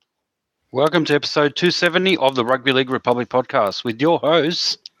Welcome to episode 270 of the Rugby League Republic Podcast with your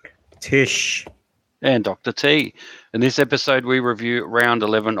hosts, Tish and Dr T. In this episode, we review round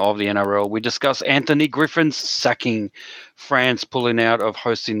 11 of the NRL. We discuss Anthony Griffin's sacking, France pulling out of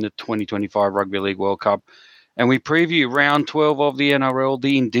hosting the 2025 Rugby League World Cup, and we preview round 12 of the NRL,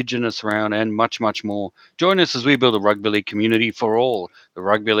 the Indigenous Round, and much, much more. Join us as we build a rugby league community for all. The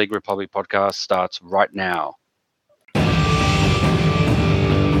Rugby League Republic Podcast starts right now.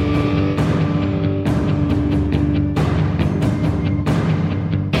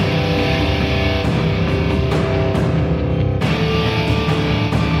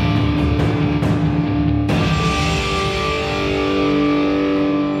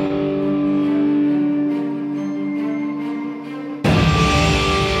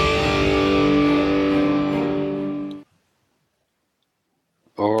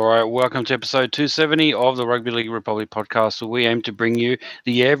 Welcome to episode 270 of the Rugby League Republic Podcast, where we aim to bring you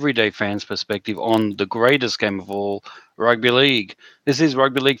the everyday fan's perspective on the greatest game of all, Rugby League. This is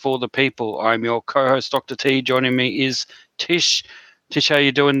Rugby League for the people. I'm your co-host, Dr. T. Joining me is Tish. Tish, how are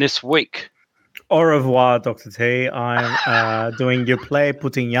you doing this week? Au revoir, Dr. T. I'm doing your play,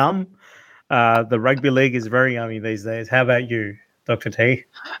 putting yum. The Rugby League is very yummy these days. How about you, Dr. T?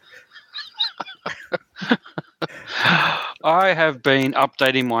 I have been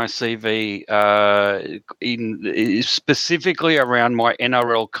updating my CV specifically around my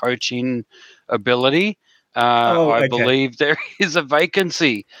NRL coaching ability. I believe there is a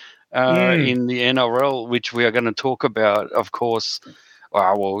vacancy in the NRL, which we are going to talk about. Of course,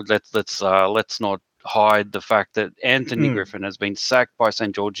 let's not hide the fact that Anthony Griffin has been sacked by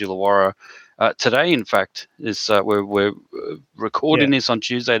St. George Illawarra today. In fact, is we're recording this on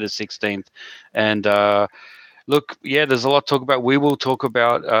Tuesday the 16th, and. Look, there's a lot to talk about. We will talk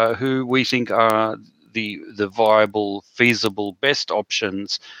about who we think are the viable, feasible, best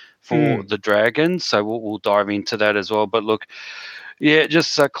options for the Dragons. So we'll dive into that as well. But look,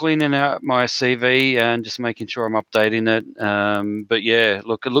 just cleaning out my CV and just making sure I'm updating it. But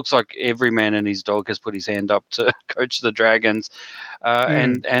look, it looks like every man and his dog has put his hand up to coach the Dragons,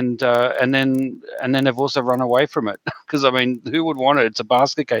 and then they've also run away from it because I mean, who would want it? It's a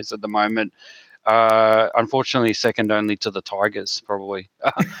basket case at the moment. Unfortunately, second only to the Tigers, probably.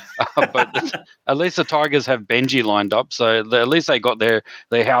 But at least the Tigers have Benji lined up, so at least they got their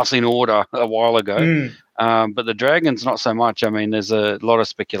house in order a while ago. But the Dragons, not so much. I mean, there's a lot of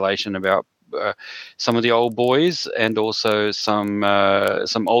speculation about some of the old boys and also some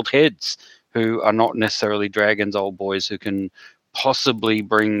old heads who are not necessarily Dragons old boys who can possibly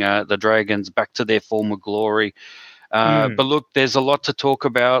bring the Dragons back to their former glory. But look, there's a lot to talk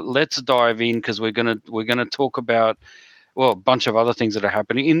about. Let's dive in because we're gonna talk about a bunch of other things that are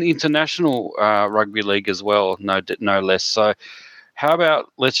happening in international rugby league as well, no less. So, how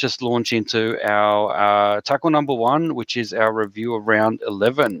about let's just launch into our tackle number one, which is our review of round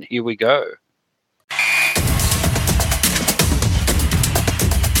 11. Here we go.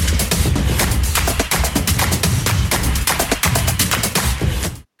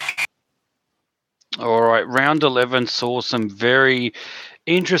 All right, round 11 saw some very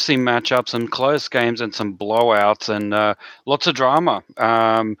interesting matchups, some close games and some blowouts and lots of drama.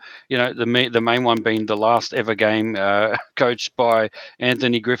 The main one being the last ever game coached by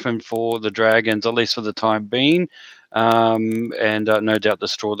Anthony Griffin for the Dragons, at least for the time being. And no doubt the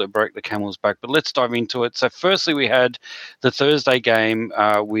straw that broke the camel's back. But let's dive into it. So firstly, we had the Thursday game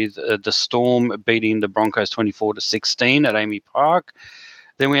with the Storm beating the Broncos 24-16 at Amy Park.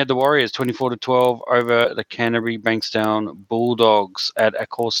 Then we had the Warriors 24-12 over the Canterbury Bankstown Bulldogs at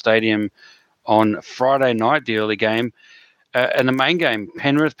Accor Stadium on Friday night, the early game. And the main game,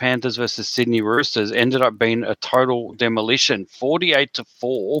 Penrith Panthers versus Sydney Roosters, ended up being a total demolition,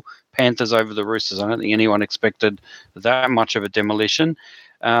 48-4 Panthers over the Roosters. I don't think anyone expected that much of a demolition.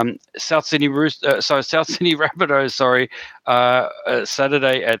 South Sydney Rabbitohs,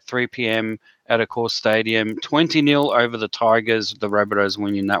 Saturday at 3 p.m. at Accor Stadium, 20-0 over the Tigers, the Rabbitohs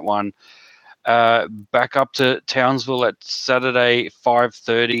winning that one. Back up to Townsville at Saturday,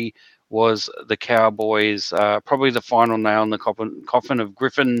 5:30 was the Cowboys, probably the final nail in the coffin of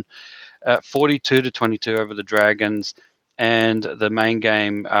Griffin, 42-22 over the Dragons. And the main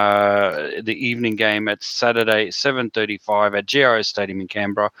game, the evening game at Saturday, 7:35 at GRO Stadium in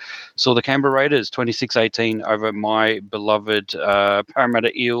Canberra, saw the Canberra Raiders 26-18 over my beloved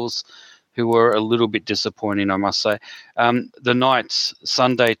Parramatta Eels, who were a little bit disappointing, I must say. The Knights,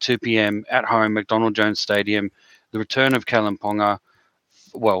 Sunday, 2 p.m. at home, McDonald Jones Stadium, the return of Callum Ponga.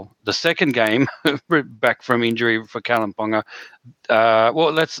 Well, the second game back from injury for Callum Ponga.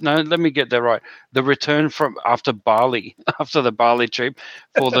 Let me get that right. The return from after the Bali trip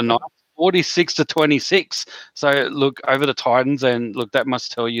for the Knights. 46-26. So look over the Titans, and look, that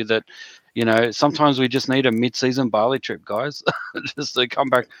must tell you that, sometimes we just need a mid-season Bali trip, guys, just to come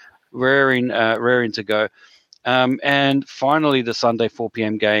back raring to go. And finally, the Sunday 4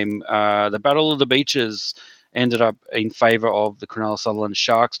 p.m. game, the Battle of the Beaches ended up in favour of the Cronulla Sutherland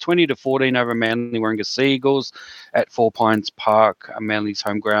Sharks, 20-14 over Manly Warringah Sea Eagles at Four Pines Park, Manly's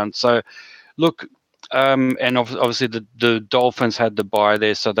home ground. So, look, and obviously the Dolphins had the bye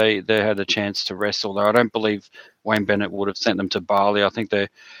there, so they had a chance to rest. Although I don't believe Wayne Bennett would have sent them to Bali. I think they've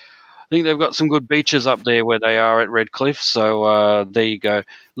got some good beaches up there where they are at Redcliffe. So there you go.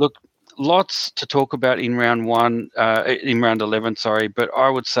 Look, lots to talk about in round 11. Sorry, but I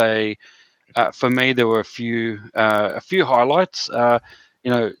would say. For me, there were a few highlights.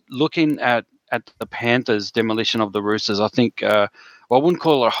 Looking at the Panthers' demolition of the Roosters, I think. I wouldn't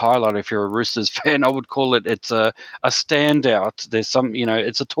call it a highlight if you're a Roosters fan. I would call it's a standout. There's some,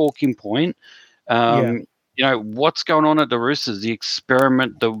 it's a talking point. What's going on at the Roosters? The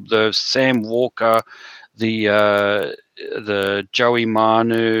experiment, the Sam Walker, the Joey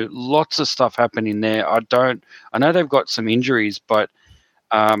Manu, lots of stuff happening there. I know they've got some injuries, but.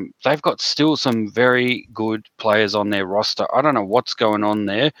 They've got still some very good players on their roster. I don't know what's going on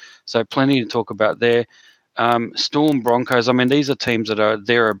there. So plenty to talk about there. Storm Broncos, I mean, these are teams that are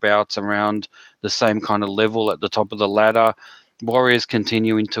thereabouts around the same kind of level at the top of the ladder. Warriors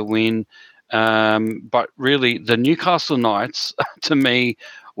continuing to win. But really, the Newcastle Knights, to me,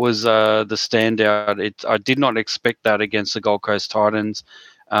 was the standout. I did not expect that against the Gold Coast Titans.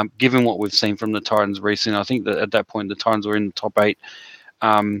 Given what we've seen from the Titans recently, I think that at that point the Titans were in the top 8.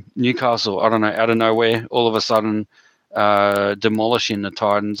 Newcastle, I don't know, out of nowhere, all of a sudden demolishing the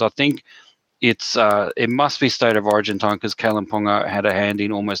Titans. I think it must be State of Origin time because Kalen Ponga had a hand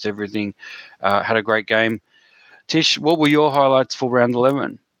in almost everything, had a great game. Tish, what were your highlights for round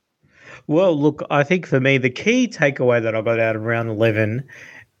 11? Well, look, I think for me, the key takeaway that I got out of round 11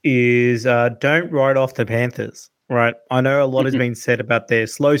 is don't write off the Panthers. Right, I know a lot has been said about their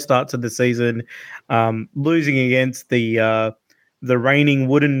slow start to the season, losing against the reigning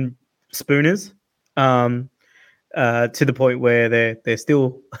wooden spooners, to the point where they're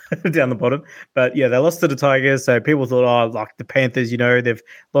still down the bottom. But yeah, they lost to the Tigers, so people thought, like the Panthers, they've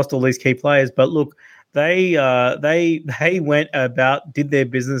lost all these key players. But look, they went about, did their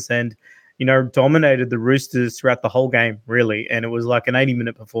business, and dominated the Roosters throughout the whole game, really. And it was like an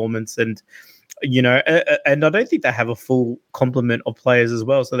 80-minute performance, and and I don't think they have a full complement of players as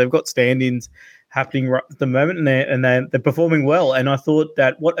well. So they've got stand-ins happening right at the moment, and they're performing well. And I thought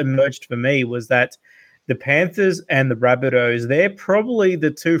that what emerged for me was that the Panthers and the Rabbitohs, they're probably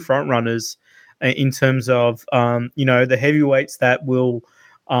the two front runners in terms of the heavyweights that will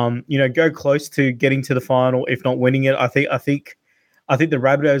go close to getting to the final, if not winning it. I think the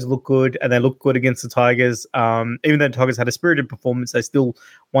Rabbitohs look good, and they look good against the Tigers. Even though the Tigers had a spirited performance, they still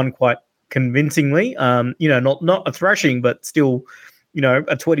won quite convincingly. Not a thrashing, but still,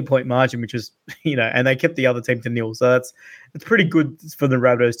 a 20-point margin, which is, and they kept the other team to nil. So it's pretty good for the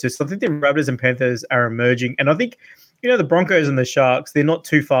Rabbitohs too. So I think the Rabbitohs and Panthers are emerging. And I think, the Broncos and the Sharks, they're not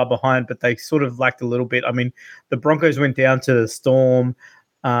too far behind, but they sort of lacked a little bit. I mean, the Broncos went down to the Storm,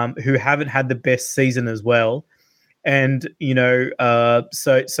 who haven't had the best season as well. And, there are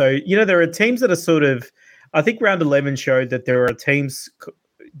teams that are sort of, I think round 11 showed that there are teams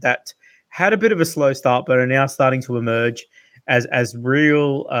that had a bit of a slow start, but are now starting to emerge as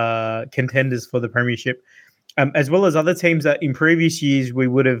real contenders for the premiership, as well as other teams that in previous years we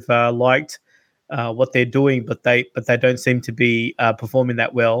would have liked what they're doing, but they don't seem to be performing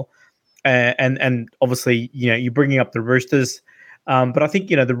that well. And obviously, you're bringing up the Roosters, but I think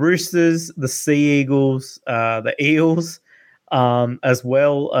the Roosters, the Sea Eagles, the Eels, as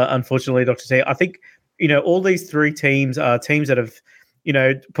well. Unfortunately, Dr. T, I think all these three teams are teams that have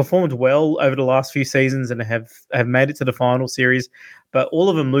performed well over the last few seasons and have made it to the final series, but all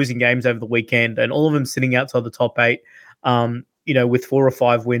of them losing games over the weekend, and all of them sitting outside the top 8, with 4 or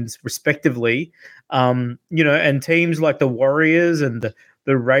 5 wins respectively. And teams like the Warriors and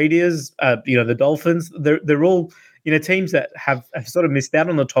the Raiders, the Dolphins, they're all, teams that have sort of missed out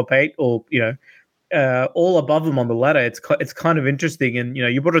on the top 8, or, all above them on the ladder. It's kind of interesting. And,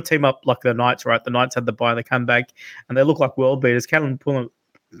 you brought a team up like the Knights, right? The Knights had the bye, they come back, and they look like world beaters. Kalen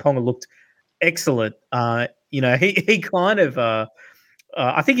Ponga looked excellent. He kind of,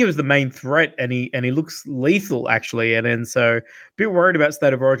 I think he was the main threat, and he looks lethal, actually. And then so a bit worried about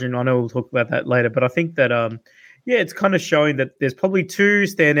State of Origin. I know we'll talk about that later, but I think that, it's kind of showing that there's probably 2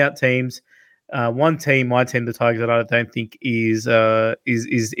 standout teams. One team, my team, the Tigers, that I don't think is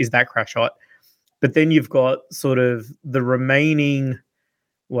that crash hot. But then you've got sort of the remaining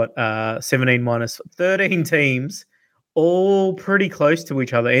 17 minus 13 teams, all pretty close to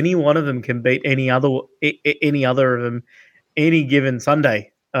each other. Any one of them can beat any other of them any given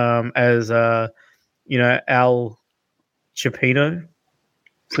Sunday. As Al Chapino,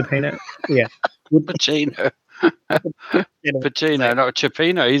 yeah, Pacino. Pacino, not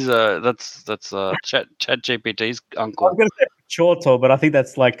Chapino. He's that's Chat GPT's I uncle. was going to say Chortle, but I think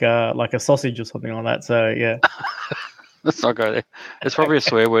that's like a sausage or something like that. So yeah. Let's not go there. It's probably a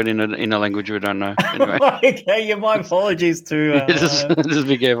swear word in a language we don't know. Anyway. Okay, yeah, my apologies to just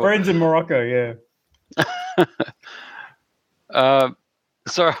be careful. friends in Morocco, yeah.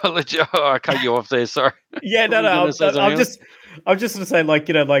 Sorry, I'll let you. I cut you off there. Sorry. Yeah, no. I'm just going to say,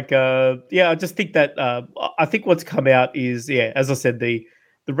 I just think that I think what's come out is, as I said, the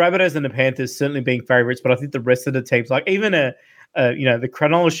Rabbitohs and the Panthers certainly being favourites, but I think the rest of the teams, like even the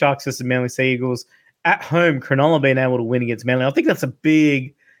Cronulla Sharks versus Manly Sea Eagles at home, Cronulla being able to win against Manly, I think that's a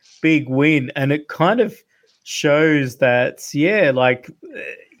big, big win, and it kind of shows that,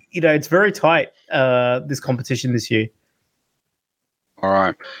 it's very tight, this competition this year. All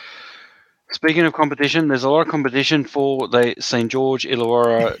right. Speaking of competition, there's a lot of competition for the St. George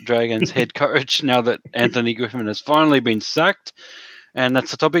Illawarra Dragons head coach now that Anthony Griffin has finally been sacked. And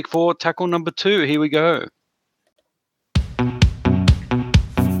that's the topic for tackle number 2. Here we go.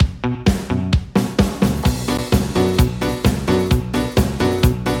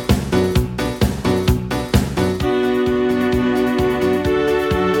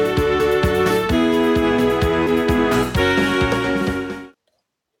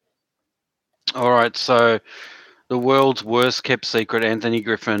 All right, so the world's worst kept secret, Anthony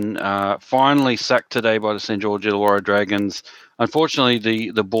Griffin, finally sacked today by the St. George Illawarra Dragons. Unfortunately,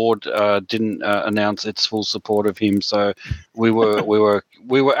 the board didn't announce its full support of him, so we were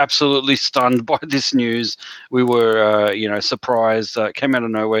absolutely stunned by this news. We were surprised. Came out of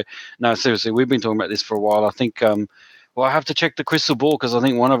nowhere. No, seriously, we've been talking about this for a while. I think. I have to check the crystal ball because I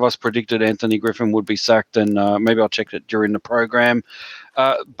think one of us predicted Anthony Griffin would be sacked, and maybe I'll check it during the program.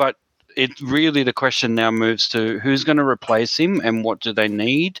 But the question now moves to who's going to replace him and what do they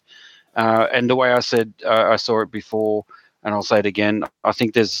need. And the way I said, I saw it before, and I'll say it again. I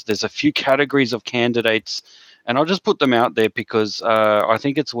think there's a few categories of candidates, and I'll just put them out there because I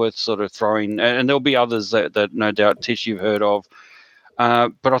think it's worth sort of throwing. And there'll be others that no doubt Tish you've heard of.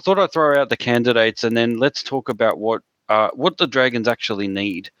 But I thought I'd throw out the candidates, and then let's talk about what the Dragons actually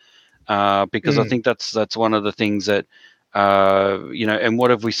need, because I think that's one of the things that. And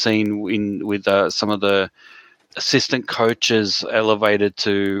what have we seen with some of the assistant coaches elevated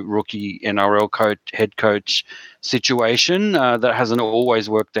to rookie NRL head coach situation that hasn't always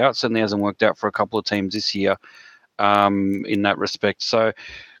worked out. Certainly hasn't worked out for a couple of teams this year in that respect. So,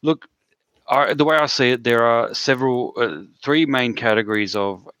 look, the way I see it, there are three main categories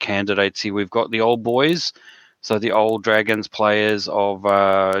of candidates here. We've got the old boys, so the old Dragons players of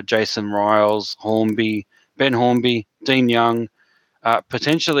Jason Riles, Ben Hornby, Dean Young,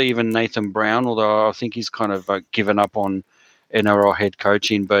 potentially even Nathan Brown, although I think he's kind of given up on NRL head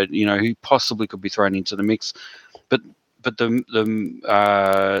coaching, but he possibly could be thrown into the mix. But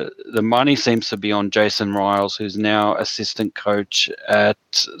the money seems to be on Jason Riles, who's now assistant coach at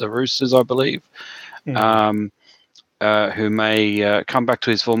the Roosters, I believe, who may come back to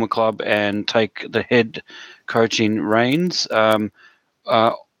his former club and take the head coaching reins.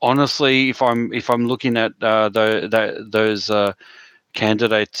 Honestly, if I'm looking at those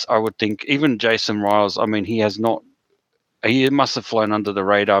candidates, I would think even Jason Riles. I mean, he must have flown under the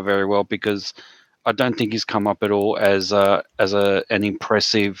radar very well because I don't think he's come up at all as an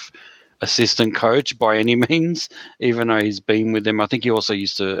impressive assistant coach by any means. Even though he's been with them, I think he also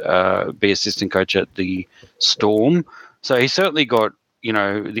used to be assistant coach at the Storm. So he's certainly got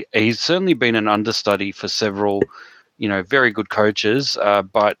he's certainly been an understudy for several. Very good coaches,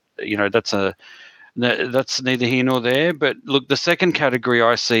 but that's neither here nor there. But look, the second category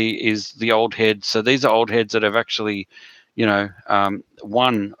I see is the old heads. So these are old heads that have actually,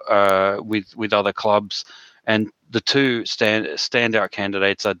 won with other clubs, and the two standout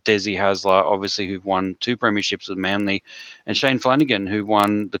candidates are Desi Hasler, obviously, who've won 2 premierships with Manly, and Shane Flanagan, who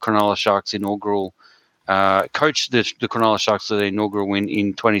won the Cronulla Sharks inaugural, coached the Cronulla Sharks to the inaugural win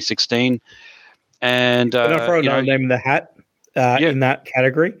in 2016. And can I throw another name in the hat in that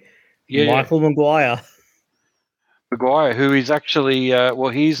category? Michael Maguire. Maguire, who is actually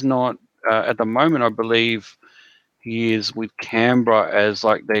he's not at the moment. I believe he is with Canberra as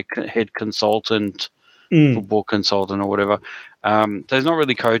like their head consultant, football consultant or whatever. So he's not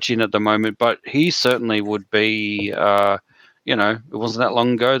really coaching at the moment, but he certainly would be. It wasn't that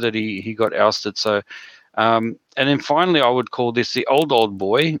long ago that he got ousted. So And then finally, I would call this the old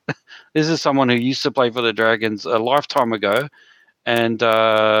boy. This is someone who used to play for the Dragons a lifetime ago. And,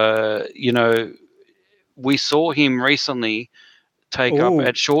 we saw him recently take up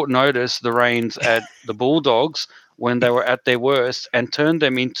at short notice the reins at the Bulldogs when they were at their worst and turn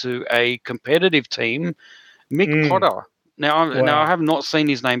them into a competitive team. Mick Potter. Now I have not seen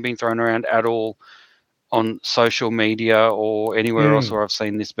his name being thrown around at all on social media or anywhere else where I've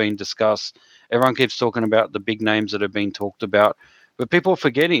seen this being discussed. Everyone keeps talking about the big names that have been talked about, but people are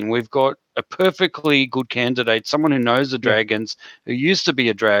forgetting we've got a perfectly good candidate, someone who knows the Dragons, who used to be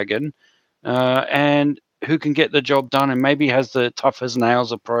a Dragon, and who can get the job done and maybe has the tough as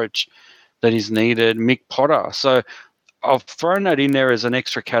nails approach that is needed, Mick Potter. So I've thrown that in there as an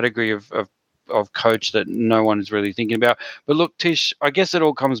extra category of coach that no one is really thinking about. But look, Tish, I guess it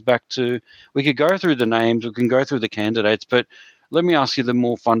all comes back to, we could go through the names, we can go through the candidates, but let me ask you the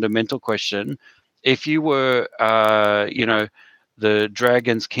more fundamental question. If you were, the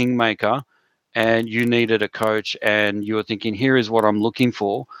Dragons kingmaker and you needed a coach and you were thinking, here is what I'm looking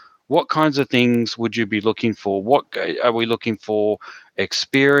for, what kinds of things would you be looking for? What are we looking for?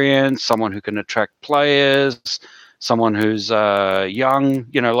 Experience, someone who can attract players, someone who's young,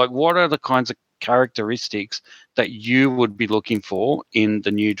 what are the kinds of characteristics that you would be looking for in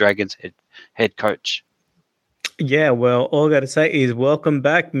the new Dragons head coach? Yeah, well, all I got to say is welcome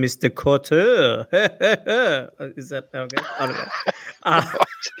back, Mr. Couture. Is that how it goes? I don't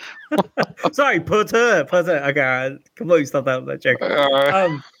know. Sorry, Potter. Okay, I completely stopped that joke.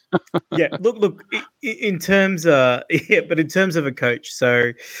 Look. In terms, but in terms of a coach,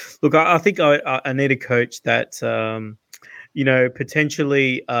 so look, I think I need a coach that,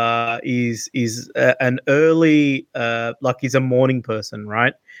 potentially is an early, he's a morning person,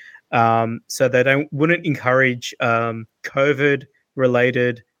 right? So they wouldn't encourage COVID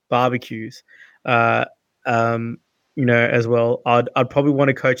related barbecues. As well, I'd probably want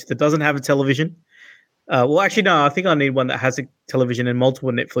a coach that doesn't have a television. Well, actually, no. I think I need one that has a television and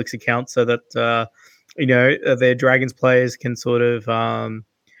multiple Netflix accounts, so that their Dragons players can sort of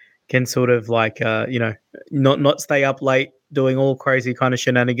not stay up late doing all crazy kind of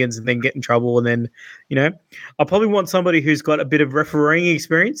shenanigans and then get in trouble. And then, I probably want somebody who's got a bit of refereeing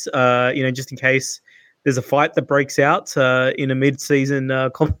experience, just in case there's a fight that breaks out in a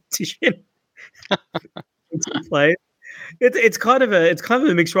mid-season competition. Players. It's kind of a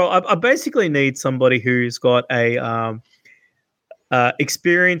mixed role. I basically need somebody who's got a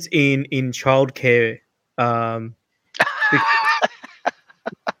experience in childcare,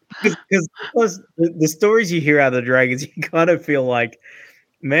 because the stories you hear out of the Dragons, you kind of feel like,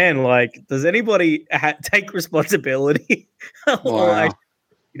 man, does anybody take responsibility or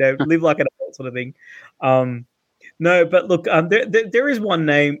actually, live like an adult sort of thing? No, but look, there is one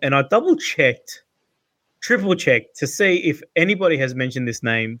name, and I triple checked to see if anybody has mentioned this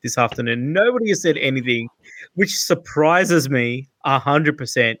name this afternoon. Nobody has said anything, which surprises me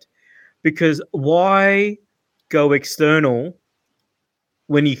 100%, because why go external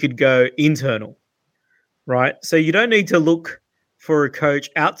when you could go internal, right? So you don't need to look for a coach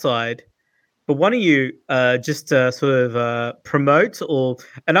outside, but why don't you just sort of promote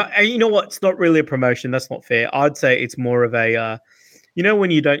and you know what? It's not really a promotion. That's not fair. I'd say it's more of a,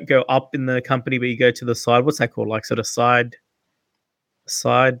 when you don't go up in the company, but you go to the side, what's that called? Like sort of side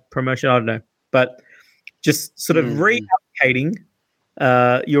promotion? I don't know. But just sort of reallocating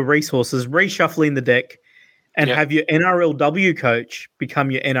your resources, reshuffling the deck, and have your NRLW coach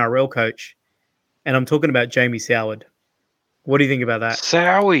become your NRL coach. And I'm talking about Jamie Soward. What do you think about that?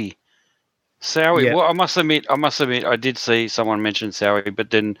 Sowie. Yeah. Well, I must admit, I did see someone mention Sowie, but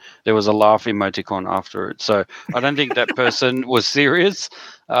then there was a laugh emoticon after it. So I don't think that person was serious.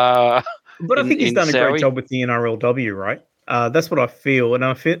 But I think he's done a great job with the NRLW, right? That's what I feel, and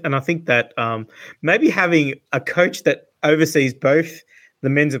I think that maybe having a coach that oversees both the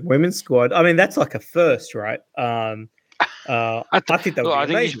men's and women's squad, I mean, that's like a first, right? I think that would be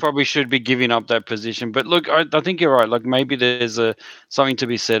amazing. I think he probably should be giving up that position. But look, I think you're right. Like maybe there's something to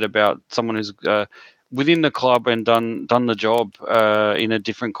be said about someone who's within the club and done the job in a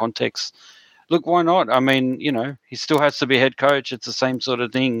different context. Look, why not? I mean, he still has to be head coach. It's the same sort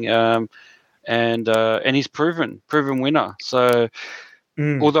of thing. And he's proven winner. So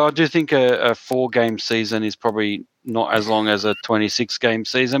although I do think a 4-game season is probably not as long as a 26-game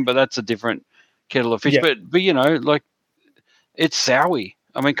season, but that's a different kettle of fish. Yeah. But it's Sowie.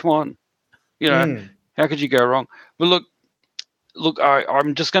 I mean, come on. How could you go wrong? But look,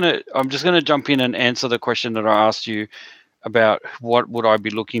 I'm just gonna jump in and answer the question that I asked you about what would I be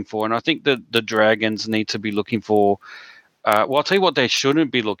looking for, and I think that the Dragons need to be looking for well, I'll tell you what they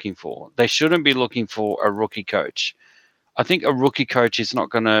shouldn't be looking for. They shouldn't be looking for a rookie coach. I think a rookie coach is not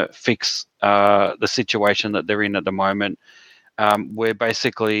going to fix the situation that they're in at the moment, where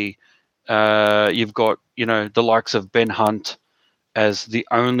basically you've got, the likes of Ben Hunt as the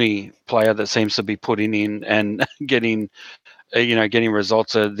only player that seems to be putting in and getting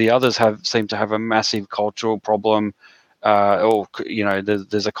results. The others seem to have a massive cultural problem, or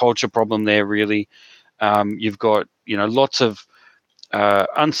there's a culture problem there. Really, you've got lots of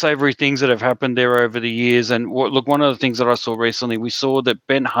unsavory things that have happened there over the years. And look, one of the things that I saw recently, we saw that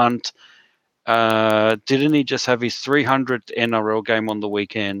Ben Hunt, didn't he just have his 300th NRL game on the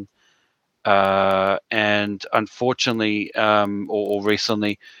weekend? And unfortunately, or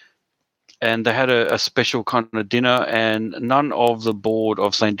recently, and they had a special kind of dinner, and none of the board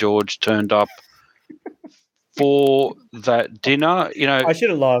of St. George turned up for that dinner. I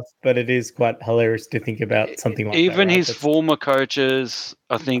should have laughed, but it is quite hilarious to think about something like that. Even right? his former coaches,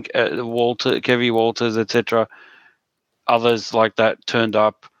 I think Kevy Walters, etc., others like that turned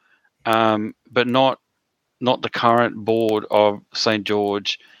up, but not the current board of St.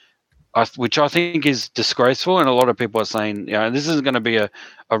 George. Which I think is disgraceful, and a lot of people are saying, this isn't going to be a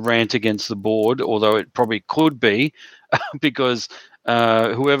rant against the board, although it probably could be, because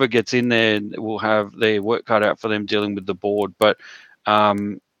whoever gets in there will have their work cut out for them dealing with the board. But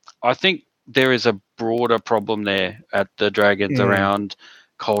I think there is a broader problem there at the Dragons around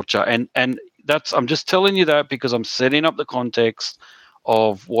culture, and I'm just telling you that because I'm setting up the context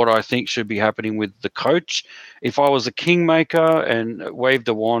of what I think should be happening with the coach. If I was a kingmaker and waved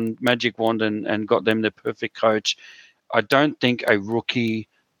a magic wand and got them the perfect coach, I don't think a rookie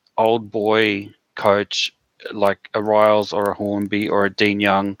old boy coach like a Riles or a Hornby or a Dean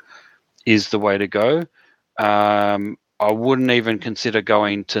Young is the way to go. I wouldn't even consider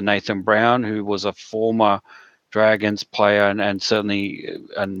going to Nathan Brown, who was a former Dragons player and certainly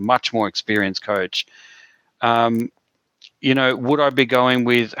a much more experienced coach. Would I be going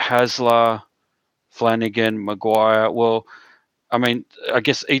with Hasler, Flanagan, Maguire? Well, I mean, I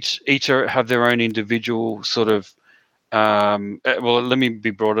guess each have their own individual sort of. Well, let me be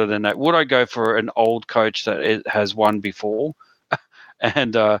broader than that. Would I go for an old coach that has won before,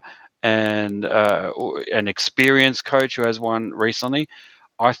 and an experienced coach who has won recently?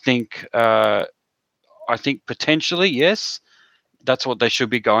 I think potentially yes. That's what they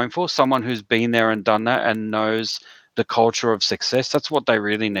should be going for. Someone who's been there and done that and knows the culture of success. That's what they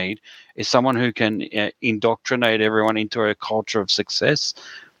really need, is someone who can indoctrinate everyone into a culture of success.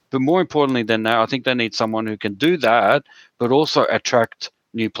 But more importantly than that, I think they need someone who can do that, but also attract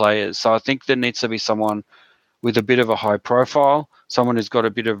new players. So I think there needs to be someone with a bit of a high profile, someone who's got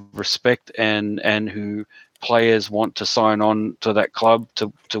a bit of respect and who players want to sign on to that club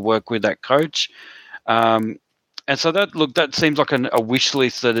to work with that coach. And so that seems like a wish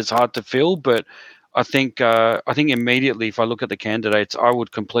list that is hard to fill, but I think immediately if I look at the candidates, I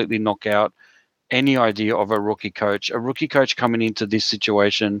would completely knock out any idea of a rookie coach. A rookie coach coming into this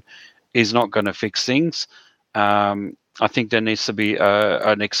situation is not going to fix things. I think there needs to be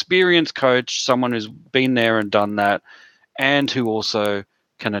an experienced coach, someone who's been there and done that, and who also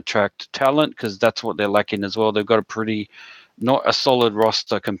can attract talent, because that's what they're lacking as well. They've got not a solid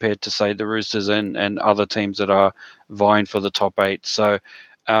roster compared to, say, the Roosters and other teams that are vying for the top 8. So,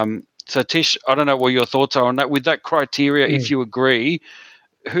 Tish, I don't know what your thoughts are on that. With that criteria, if you agree,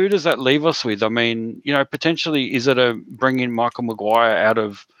 who does that leave us with? I mean, potentially, is it bringing Michael Maguire out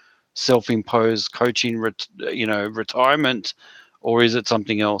of self-imposed coaching, retirement, or is it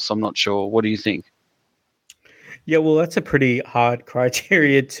something else? I'm not sure. What do you think? Yeah, well, that's a pretty hard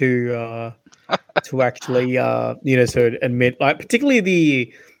criteria to actually, sort of admit, like, particularly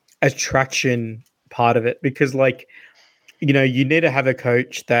the attraction part of it, because, like, you need to have a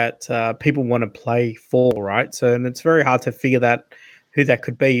coach that people want to play for, right? So, and it's very hard to figure who that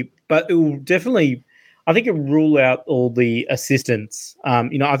could be, but it will definitely, I think, it will rule out all the assistants.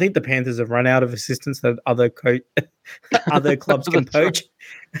 I think the Panthers have run out of assistants that other clubs can poach.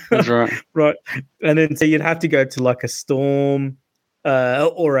 That's right. Right. And then so you'd have to go to like a Storm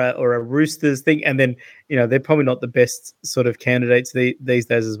or a Roosters thing, and then they're probably not the best sort of candidates these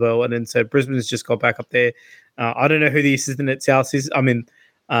days as well. And then so Brisbane's just got back up there. I don't know who the assistant at South is. I mean,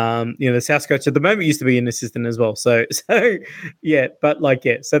 the South coach at the moment used to be an assistant as well. So yeah, but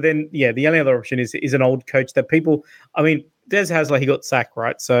so then the only other option is an old coach that people. I mean, Des Hasler, he got sacked,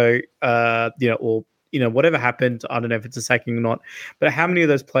 right? So whatever happened, I don't know if it's a sacking or not, but how many of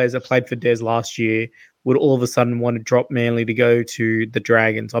those players that played for Des last year would all of a sudden want to drop Manly to go to the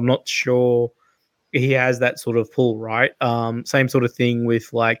Dragons? I'm not sure he has that sort of pull, right? Same sort of thing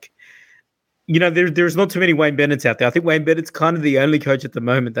with, like, there's not too many Wayne Bennett's out there. I think Wayne Bennett's kind of the only coach at the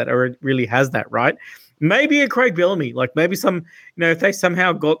moment that really has that, right? Maybe a Craig Bellamy, like maybe some, if they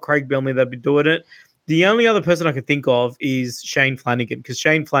somehow got Craig Bellamy, they'd be doing it. The only other person I could think of is Shane Flanagan, because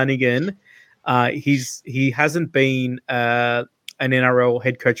Shane Flanagan, he hasn't been an NRL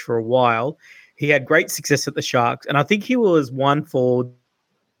head coach for a while. He had great success at the Sharks, and I think he was one for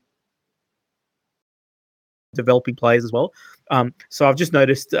developing players as well. So I've just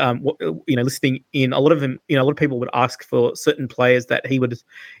noticed, listening in, a lot of people would ask for certain players that he would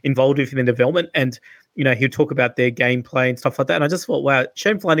involved with in the development, and he'd talk about their gameplay and stuff like that. And I just thought, wow,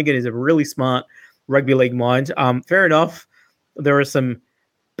 Shane Flanagan is a really smart rugby league mind. Fair enough, there are some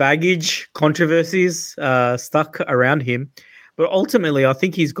baggage controversies stuck around him, but ultimately, I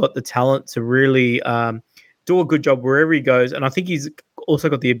think he's got the talent to really do a good job wherever he goes, and I think he's also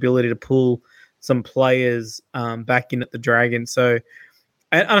got the ability to pull some players back in at the Dragons. So,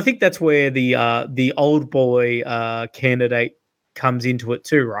 and I think that's where the old boy candidate comes into it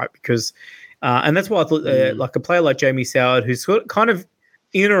too, right? Because, and that's why I thought like a player like Jamie Soward, who's kind of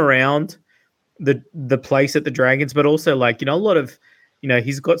in around the place at the Dragons, but also like a lot of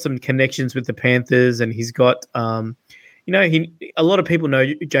he's got some connections with the Panthers, and he's got a lot of people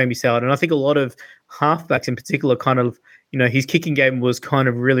know Jamie Soward, and I think a lot of halfbacks in particular kind of his kicking game was kind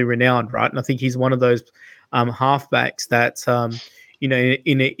of really renowned, right? And I think he's one of those halfbacks that in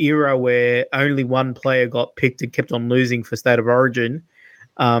an era where only one player got picked and kept on losing for State of Origin,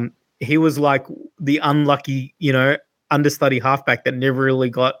 he was like the unlucky understudy halfback that never really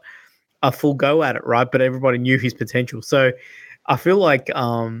got a full go at it, right? But everybody knew his potential. So I feel like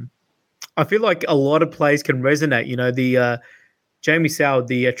a lot of players can resonate. The Jamie Soward,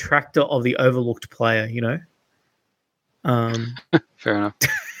 the attractor of the overlooked player. Fair enough.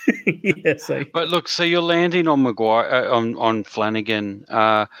 Yeah. But look, so you're landing on Maguire, on Flanagan,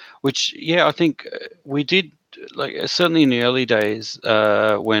 which I think we did, like, certainly in the early days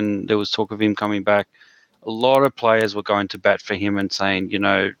when there was talk of him coming back. A lot of players were going to bat for him and saying,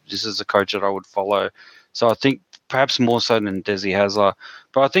 this is a coach that I would follow. So I think perhaps more so than Desi Hasler.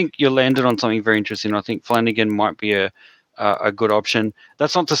 But I think you landed on something very interesting. I think Flanagan might be a good option.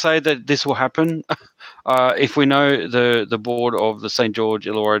 That's not to say that this will happen. If we know the board of the St. George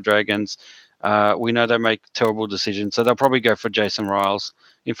Illawarra Dragons, we know they make terrible decisions. So they'll probably go for Jason Riles.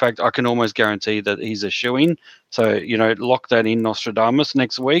 In fact, I can almost guarantee that he's a shoo-in. So, lock that in, Nostradamus.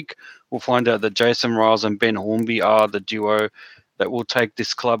 Next week, we'll find out that Jason Riles and Ben Hornby are the duo that will take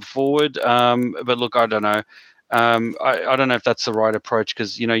this club forward. But look, I don't know. I don't know if that's the right approach,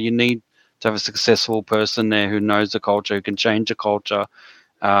 because, you need to have a successful person there who knows the culture, who can change the culture.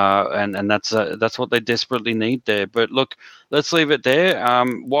 And that's what they desperately need there. But look, let's leave it there.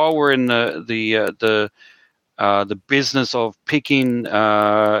 While we're in the business of picking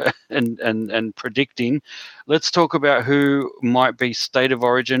and predicting, let's talk about who might be State of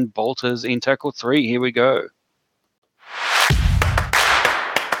Origin bolters in Tackle 3. Here we go.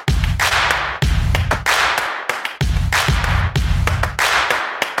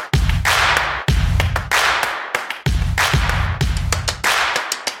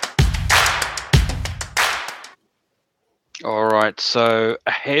 All right, so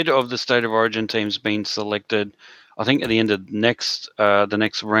ahead of the State of Origin teams being selected, I think at the end of the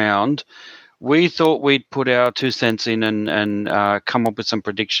next round, we thought we'd put our 2 cents in and come up with some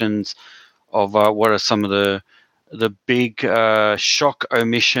predictions of what are some of the big shock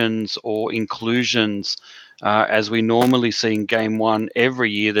omissions or inclusions. As we normally see in Game 1 every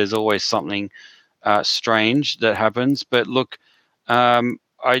year, there's always something strange that happens. But look,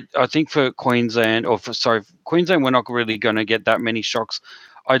 I think for Queensland, Queensland, we're not really going to get that many shocks.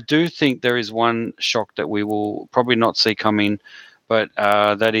 I do think there is one shock that we will probably not see coming, but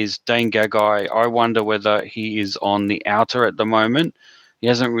that is Dane Gagai. I wonder whether he is on the outer at the moment. He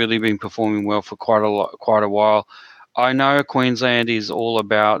hasn't really been performing well for quite a while. I know Queensland is all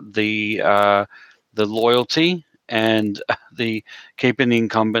about the loyalty and the keeping the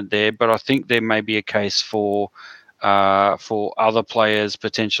incumbent there, but I think there may be a case for other players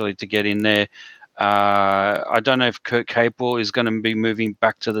potentially to get in there. I don't know if Kurt Capel is going to be moving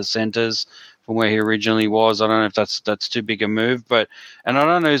back to the centres from where he originally was. I don't know if that's too big a move, and I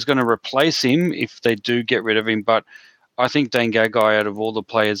don't know who's going to replace him if they do get rid of him. But I think Dane Gagai, out of all the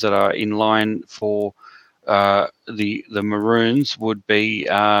players that are in line for the Maroons, would be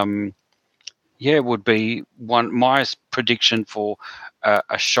my prediction for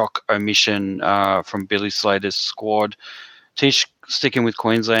a shock omission from Billy Slater's squad. Tish, sticking with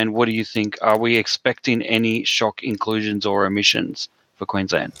Queensland, what do you think? Are we expecting any shock inclusions or omissions for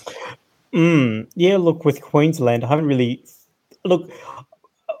Queensland? Yeah, look, with Queensland, I haven't really... Look,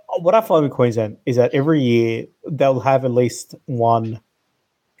 what I find with Queensland is that every year they'll have at least one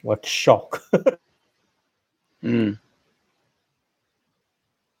like shock.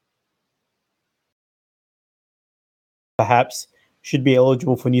 Perhaps should be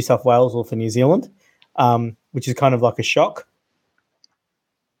eligible for New South Wales or for New Zealand, which is kind of like a shock.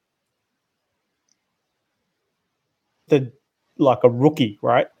 Like a rookie,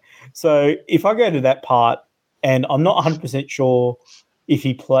 right? So if I go to that part, and I'm not 100% sure if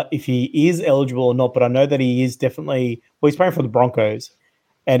he is eligible or not, but I know that he is definitely. Well, he's playing for the Broncos,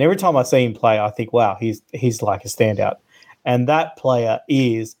 and every time I see him play, I think, wow, he's like a standout. And that player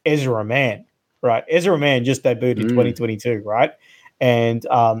is Ezra Mann, right? Ezra Mann just debuted in 2022, right? And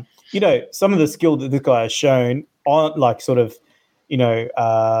some of the skill that this guy has shown on, like, sort of,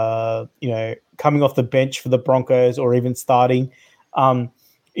 coming off the bench for the Broncos or even starting,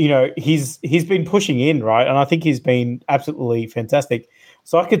 he's been pushing in, right? And I think he's been absolutely fantastic.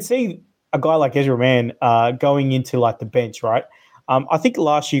 So I could see a guy like Ezra Mann going into like the bench, right? I think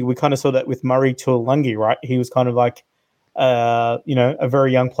last year we kind of saw that with Murray Tuilagi, right? He was kind of like, a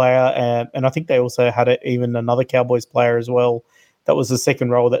very young player, and I think they also had even another Cowboys player as well. That was the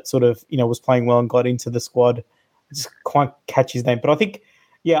second role that sort of was playing well and got into the squad. I just can't catch his name, but I think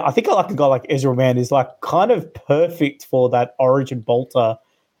I like a guy like Ezra Mann is like kind of perfect for that Origin bolter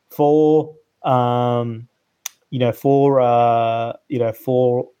for Queensland.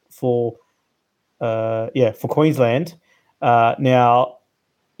 Now,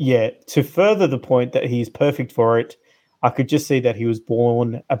 to further the point that he's perfect for it, I could just see that he was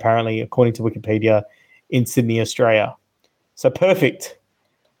born, apparently, according to Wikipedia, in Sydney, Australia. So perfect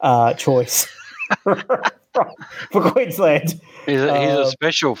choice for Queensland. He's a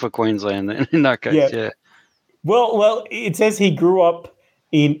special for Queensland then, in that case, yeah. Well, it says he grew up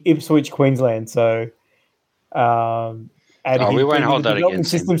in Ipswich, Queensland. So, and we won't hold that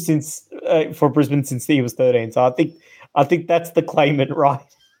against him. Since for Brisbane since he was 13. So I think that's the claimant, right?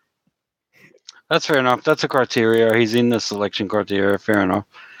 That's fair enough. That's a criteria. He's in the selection criteria. Fair enough.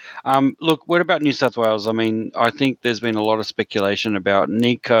 Look, what about New South Wales? I mean, I think there's been a lot of speculation about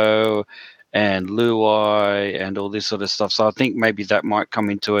Nico and Luai and all this sort of stuff. So I think maybe that might come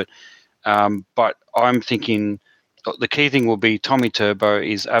into it. But I'm thinking the key thing will be Tommy Turbo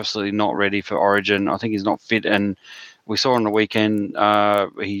is absolutely not ready for Origin. I think he's not fit. And we saw on the weekend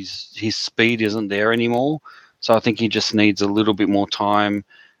his speed isn't there anymore. So I think he just needs a little bit more time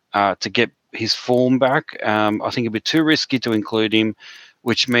to get his form back. I think it'd be too risky to include him,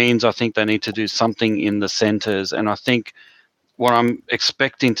 which means I think they need to do something in the centres. And I think what I'm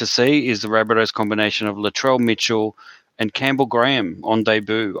expecting to see is the Rabbitohs combination of Latrell Mitchell and Campbell Graham on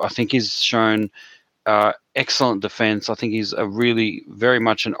debut. I think he's shown excellent defence. I think he's a really very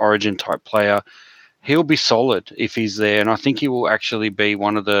much an Origin type player. He'll be solid if he's there, and I think he will actually be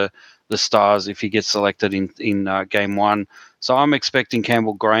one of the stars if he gets selected in game one. So I'm expecting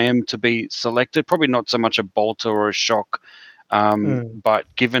Campbell Graham to be selected. Probably not so much a bolter or a shock, but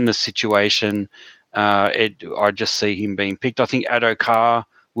given the situation, I just see him being picked. I think Addo Carr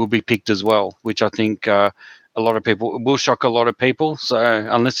will be picked as well, which I think a lot of people will shock a lot of people. So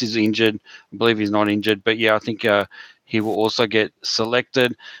unless he's injured, I believe he's not injured. But yeah, I think he will also get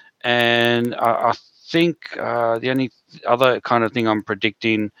selected. And I think the only other kind of thing I'm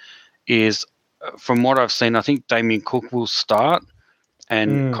predicting is, from what I've seen, I think Damien Cook will start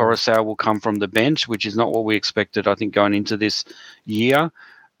and Coruscant will come from the bench, which is not what we expected, I think, going into this year.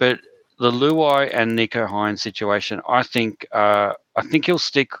 But the Luai and Nico Hines situation, I think he'll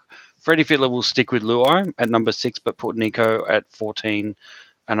stick. Freddie Fittler will stick with Luai at number 6, but put Nico at 14.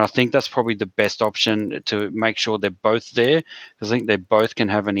 And I think that's probably the best option to make sure they're both there, because I think they both can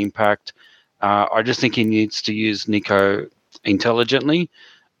have an impact. I just think he needs to use Nico intelligently.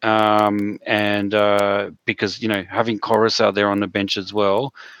 Because having Coruscant there on the bench as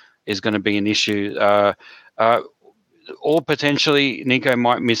well is going to be an issue, or potentially Nico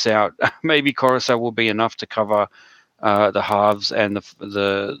might miss out. Maybe Coruscant will be enough to cover the halves and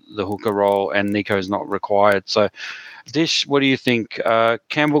the hooker role, and Nico's not required. So, Dish, what do you think?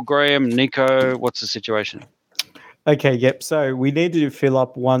 Campbell Graham, Nico, what's the situation? Okay, yep. So we need to fill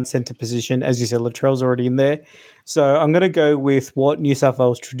up one centre position. As you said, Latrell's already in there. So I'm going to go with what New South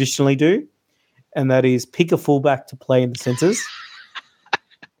Wales traditionally do, and that is pick a fullback to play in the centres.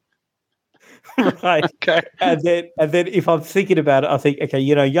 Right. Okay. And then if I'm thinking about it, I think, okay,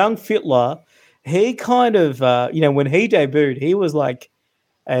 young Fittler, he kind of, when he debuted, he was like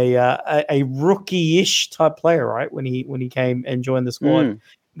a rookie-ish type player, right? When he came and joined the squad.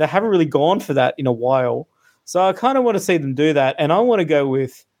 They haven't really gone for that in a while. So I kind of want to see them do that. And I want to go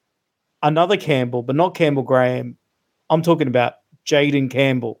with another Campbell, but not Campbell Graham. I'm talking about Jaden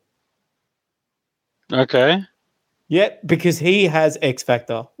Campbell, Okay. Yeah, because he has X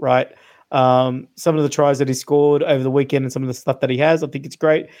factor, right? Some of the tries that he scored over the weekend and some of the stuff that he has, I think it's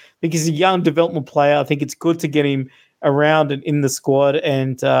great. I think he's a young development player. I think it's good to get him around and in the squad.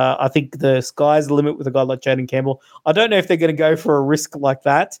 And I think the sky's the limit with a guy like Jaden Campbell. I don't know if they're going to go for a risk like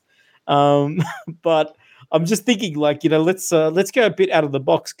that, but I'm just thinking, like, let's go a bit out of the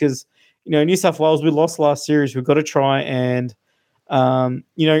box because New South Wales, we lost last series. We've got to try and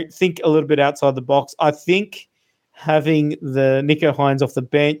think a little bit outside the box. I think having the Nico Hines off the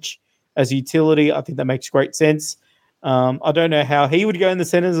bench as a utility, I think that makes great sense. I don't know how he would go in the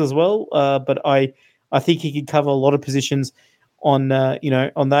centres as well, but I think he could cover a lot of positions on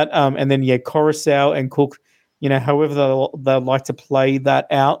on that. And then Coruscant and Cook, however they'll like to play that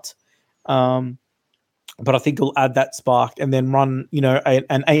out. But I think he'll add that spark and then run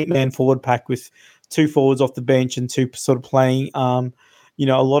an 8-man forward pack with 2 forwards off the bench and 2 sort of playing. A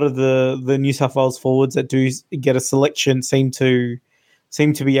lot of the New South Wales forwards that do get a selection seem to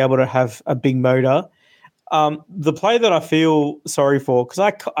be able to have a big motor. The player that I feel sorry for, because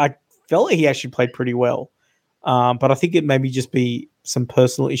I felt like he actually played pretty well, but I think it maybe just be some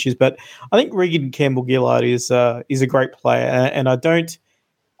personal issues. But I think Regan Campbell-Gillard is a great player, and I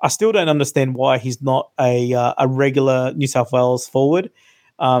still don't understand why he's not a regular New South Wales forward.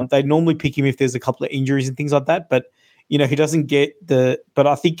 They normally pick him if there's a couple of injuries and things like that, but he doesn't get the. But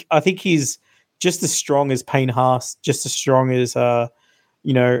I think he's just as strong as Payne Haas, just as strong as sorry,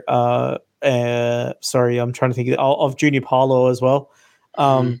 I'm trying to think of Junior Paulo as well.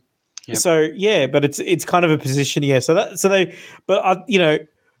 Yep. So yeah, but it's kind of a position, yeah.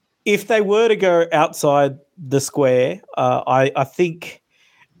 If they were to go outside the square, I think.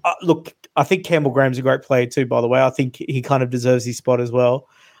 Look, I think Campbell Graham's a great player too, by the way. I think he kind of deserves his spot as well.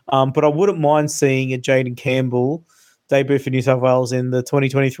 But I wouldn't mind seeing a Jaden Campbell debut for New South Wales in the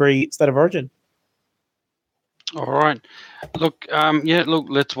 2023 State of Origin. All right. Look,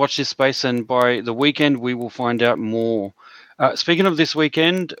 let's watch this space, and by the weekend, we will find out more. Speaking of this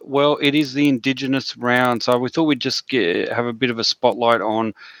weekend, well, it is the Indigenous round, so we thought we'd just have a bit of a spotlight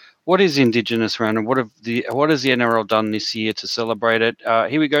on what is the Indigenous round and what has the NRL done this year to celebrate it.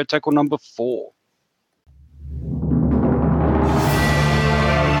 Here we go, tackle number 4.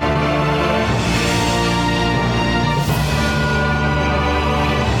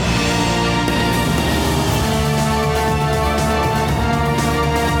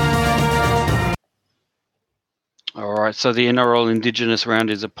 All right, so the NRL Indigenous round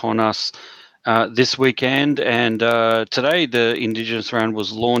is upon us this weekend, and today the Indigenous round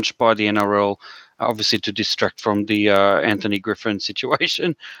was launched by the NRL, obviously to distract from the Anthony Griffin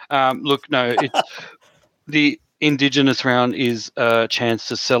situation. It's the Indigenous round is a chance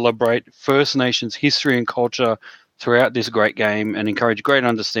to celebrate First Nations history and culture throughout this great game and encourage great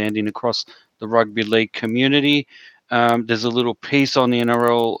understanding across the rugby league community. There's a little piece on the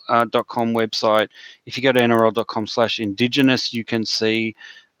NRL.com website. If you go to NRL.com/Indigenous, you can see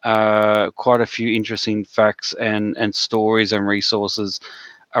quite a few interesting facts and stories and resources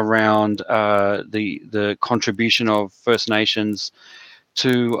around the contribution of First Nations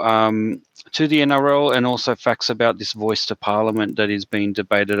to the NRL, and also facts about this voice to Parliament that is being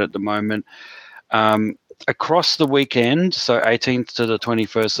debated at the moment. Across the weekend, so 18th to the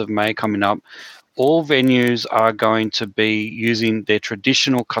 21st of May coming up, all venues are going to be using their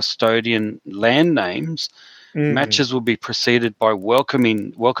traditional custodian land names. Matches will be preceded by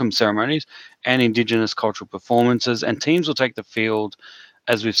welcome ceremonies and Indigenous cultural performances, and teams will take the field,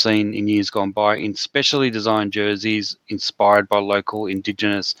 as we've seen in years gone by, in specially designed jerseys inspired by local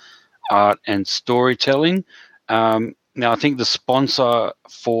Indigenous art and storytelling. Now, I think the sponsor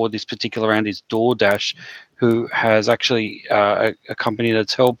for this particular round is DoorDash, who has actually a company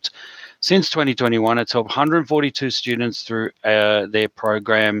that's helped since 2021. It's helped 142 students through their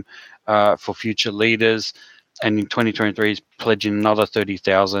program for future leaders. And in 2023, is pledging another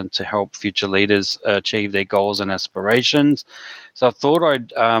 30,000 to help future leaders achieve their goals and aspirations. So I thought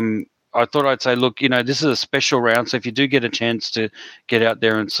I'd say, look, this is a special round. So if you do get a chance to get out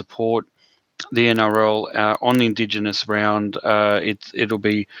there and support the NRL on the Indigenous round, it'll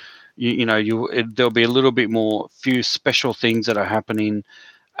be, there'll be a little bit more, few special things that are happening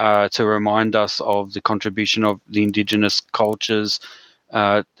to remind us of the contribution of the Indigenous cultures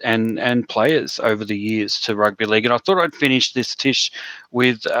and players over the years to rugby league. And I thought I'd finish this, Tish,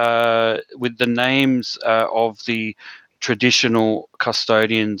 with the names of the traditional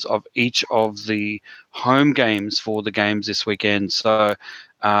custodians of each of the home games for the games this weekend. So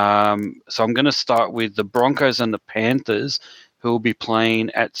I'm going to start with the Broncos and the Panthers, who will be playing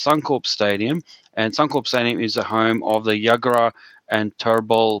at Suncorp Stadium. And Suncorp Stadium is the home of the Yagara and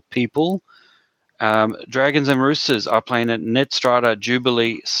Turrbal people. Dragons and Roosters are playing at Netstrata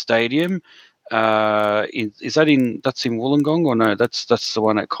Jubilee Stadium. Is that that's in Wollongong or no? That's the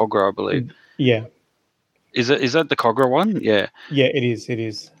one at Cogra, I believe. Yeah. Is that the Cogra one? Yeah. Yeah, it is. It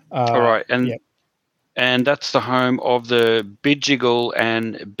is. All right, and that's the home of the Bidjigal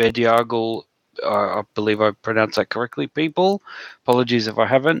and Bediagal. I believe I pronounced that correctly, people. Apologies if I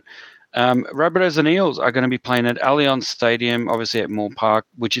haven't. Rabbitohs and Eels are going to be playing at Allianz Stadium, obviously at Moore Park,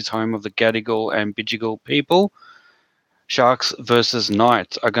 which is home of the Gadigal and Bidjigal people. Sharks versus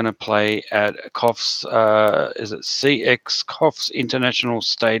Knights are going to play at Coffs, CX Coffs International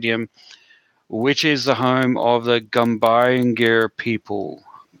Stadium, which is the home of the Gumbaynggirr people.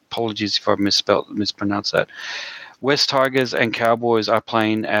 Apologies if I mispronounced that. West Tigers and Cowboys are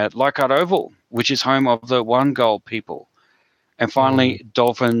playing at Leichhardt Oval, which is home of the One Goal people. And finally,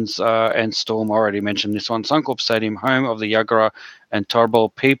 Dolphins and Storm, I already mentioned this one, Suncorp Stadium, home of the Yagara and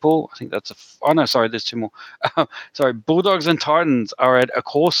Turrbal people. I think that's there's two more. Bulldogs and Titans are at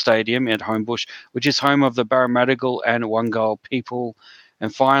Accor Stadium at Homebush, which is home of the Barramadigal and Wongal people.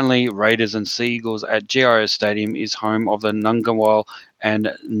 And finally, Raiders and Seagulls at GIO Stadium is home of the Ngunnawal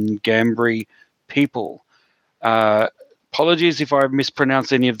and Ngambri people. Apologies if I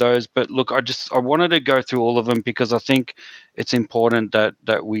mispronounced any of those, but look, I wanted to go through all of them because I think it's important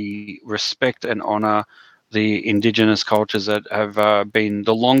that we respect and honour the Indigenous cultures that have been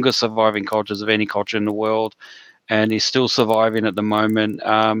the longest surviving cultures of any culture in the world, and is still surviving at the moment.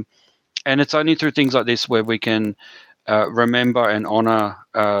 And it's only through things like this where we can remember and honour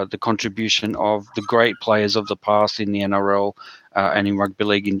the contribution of the great players of the past in the NRL and in rugby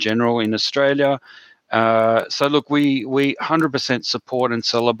league in general in Australia. So look, we 100% support and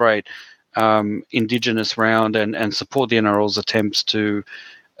celebrate Indigenous Round and support the NRL's attempts to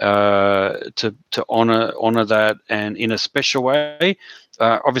honor that, and in a special way.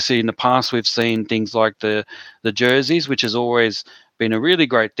 Obviously, in the past, we've seen things like the jerseys, which has always been a really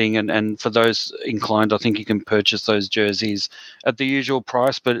great thing. And for those inclined, I think you can purchase those jerseys at the usual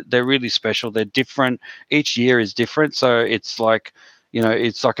price, but they're really special. They're different. Each year is different. So it's like,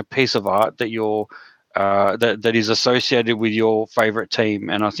 it's like a piece of art that you're that is associated with your favorite team,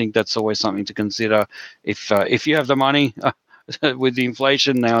 and I think that's always something to consider. If you have the money, with the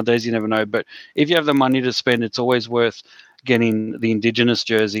inflation nowadays, you never know. But if you have the money to spend, it's always worth getting the Indigenous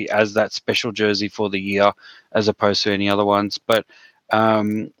jersey as that special jersey for the year, as opposed to any other ones. But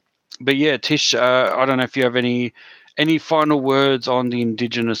yeah, Tish, I don't know if you have any final words on the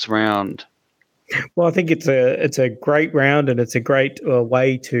Indigenous round. Well, I think it's a great round, and it's a great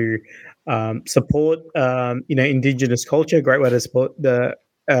way to support Indigenous culture. A great way to support the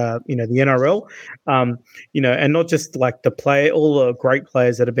NRL, and not just like all the great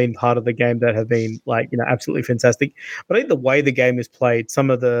players that have been part of the game that have been absolutely fantastic. But I think the way the game is played, some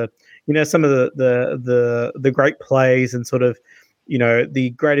of the great plays and sort of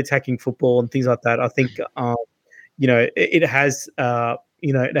the great attacking football and things like that. I think it has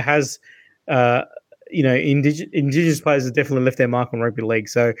Indigenous players have definitely left their mark on rugby league.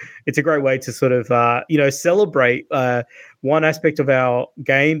 So it's a great way to sort of, celebrate one aspect of our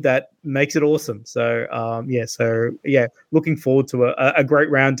game that makes it awesome. So, looking forward to a great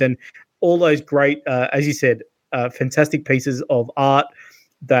round and all those great, as you said, fantastic pieces of art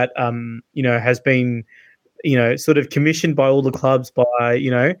that, has been, sort of commissioned by all the clubs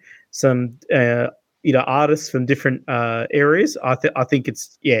by, some, artists from different areas. I think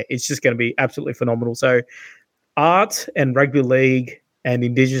it's just going to be absolutely phenomenal. So art and rugby league and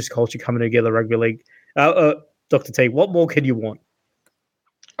Indigenous culture coming together, rugby league. Dr. T, what more can you want?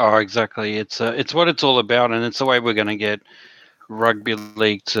 Oh, exactly. It's what it's all about, and it's the way we're going to get rugby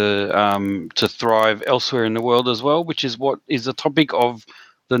league to thrive elsewhere in the world as well, which is what is the topic of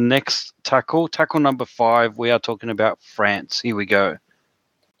the next tackle number 5. We are talking about France. Here we go.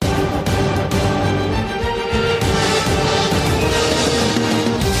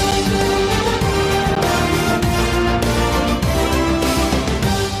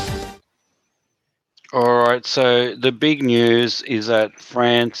 All right, so the big news is that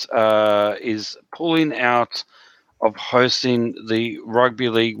France is pulling out of hosting the Rugby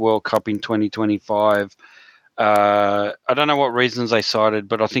League World Cup in 2025. I don't know what reasons they cited,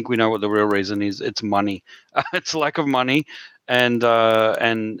 but I think we know what the real reason is. It's money. It's lack of money, and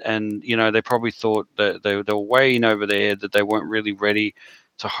they probably thought that they were way in over their head, that they weren't really ready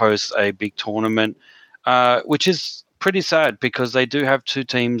to host a big tournament, which is pretty sad because they do have 2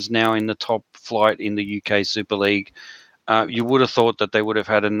 teams now in the top flight in the UK Super League. You would have thought that they would have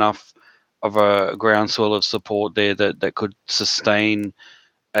had enough of a groundswell of support there that could sustain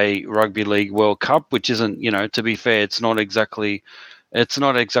a Rugby League World Cup, which isn't, to be fair, it's not exactly it's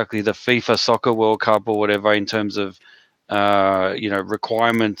not exactly the FIFA Soccer World Cup or whatever in terms of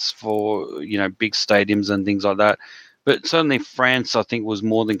requirements for big stadiums and things like that. But certainly France, I think, was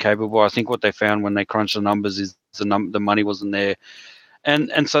more than capable. I think what they found when they crunched the numbers is the money wasn't there.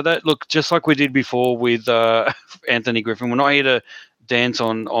 And so that, look, just like we did before with Anthony Griffin, we're not here to dance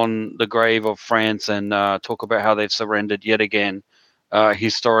on the grave of France and talk about how they've surrendered yet again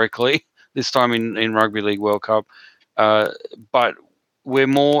historically, this time in Rugby League World Cup. But we're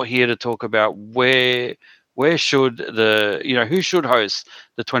more here to talk about where should who should host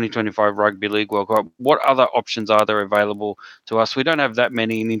the 2025 Rugby League World Cup? What other options are there available to us? We don't have that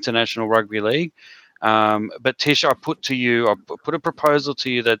many in International Rugby League. But Tish, I put a proposal to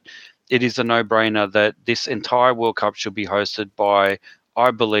you that it is a no-brainer that this entire World Cup should be hosted by,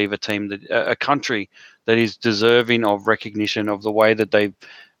 I believe, a country that is deserving of recognition of the way that they've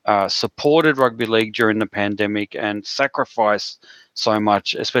supported rugby league during the pandemic and sacrificed so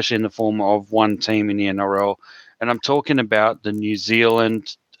much, especially in the form of one team in the NRL. And I'm talking about the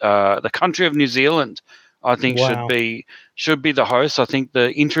country of New Zealand. I think should be the host. I think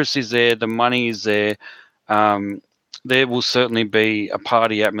the interest is there, the money is there. There will certainly be a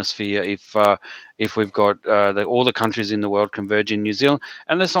party atmosphere if we've got all the countries in the world converge in New Zealand.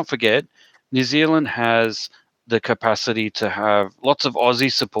 And let's not forget, New Zealand has the capacity to have lots of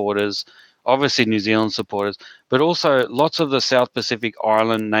Aussie supporters, obviously New Zealand supporters, but also lots of the South Pacific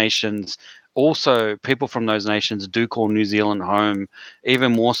Island nations. Also, people from those nations do call New Zealand home,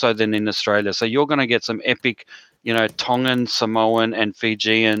 even more so than in Australia. So you're going to get some epic, Tongan, Samoan, and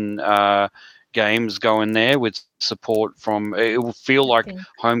Fijian games going there with support from. It will feel like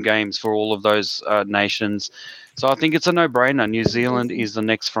home games for all of those nations. So I think it's a no-brainer. New Zealand is the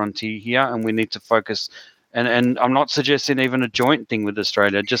next frontier here, and we need to focus. And I'm not suggesting even a joint thing with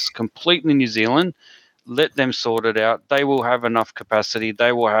Australia, just completely New Zealand. Let them sort it out. They will have enough capacity.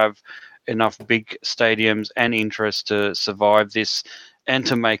 They will have enough big stadiums and interest to survive this and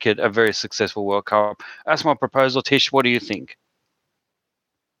to make it a very successful World Cup. That's my proposal. Tish, what do you think?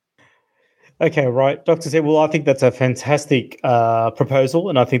 Okay, right. Dr. Z, well, I think that's a fantastic proposal,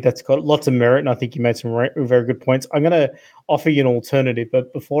 and I think that's got lots of merit, and I think you made some very good points. I'm going to offer you an alternative,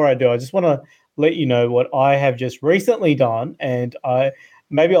 but before I do, I just want to let you know what I have just recently done, and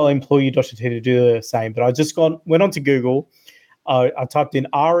maybe I'll implore you, Dr. T, to do the same, but I just went onto Google. I typed in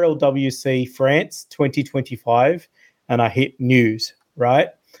RLWC France 2025, and I hit news, right?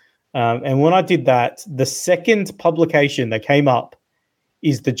 And when I did that, the second publication that came up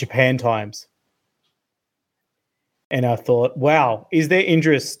is the Japan Times. And I thought, wow, is there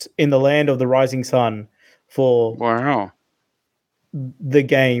interest in the land of the rising sun for the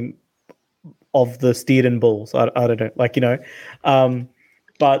game of the Steeden Bulls? I don't know,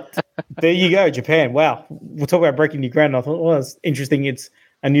 but there you go, Japan. Wow. We'll talk about breaking new ground. I thought, that's interesting. It's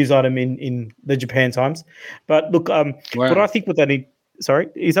a news item in the Japan Times. But look, what I think what they need, sorry,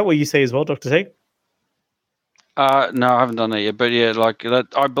 is that what you say as well, Dr. T? No, I haven't done that yet. But yeah, like that,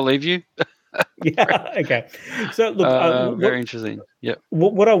 I believe you. Yeah. Okay. So look, very interesting. Yeah.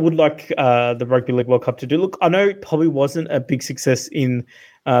 What I would like the Rugby League World Cup to do. Look, I know it probably wasn't a big success in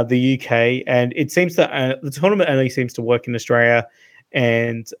the UK, and it seems that the tournament only seems to work in Australia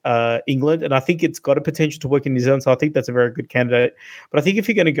and England, and I think it's got a potential to work in New Zealand. So I think that's a very good candidate. But I think if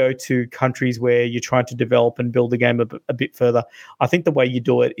you're going to go to countries where you're trying to develop and build the game a bit further, I think the way you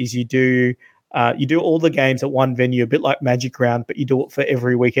do it is you do all the games at one venue, a bit like Magic Round, but you do it for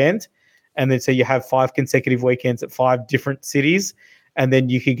every weekend. And then so you have 5 consecutive weekends at 5 different cities, and then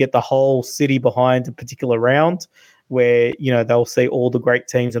you can get the whole city behind a particular round where, they'll see all the great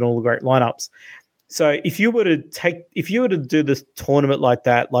teams and all the great lineups. So if you were to do this tournament like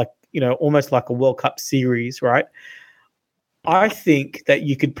that, almost like a World Cup series, right? I think that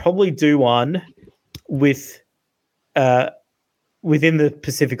you could probably do one with within the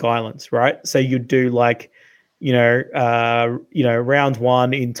Pacific Islands, right? So you'd do round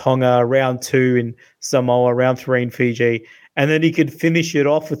 1 in Tonga, round 2 in Samoa, round 3 in Fiji, and then you could finish it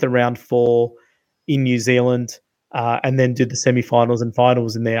off with a round 4 in New Zealand, and then do the semi-finals and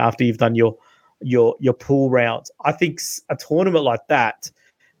finals in there after you've done your pool rounds. I think a tournament like that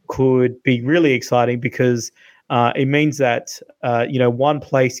could be really exciting because it means that one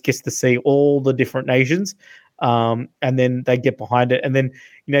place gets to see all the different nations. And then they get behind it. And then,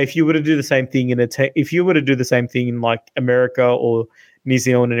 if you were to do the same thing in like America or New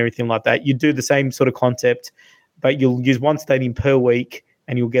Zealand and everything like that, you do the same sort of concept, but you'll use one stadium per week,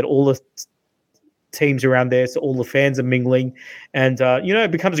 and you'll get all the teams around there, so all the fans are mingling, and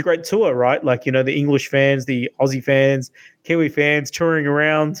it becomes a great tour, right? Like the English fans, the Aussie fans, Kiwi fans touring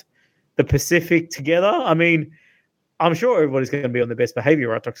around the Pacific together. I mean, I'm sure everybody's going to be on their best behaviour,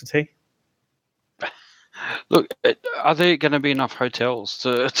 right, Dr. T? Look, are there going to be enough hotels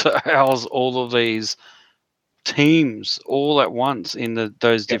to house all of these teams all at once in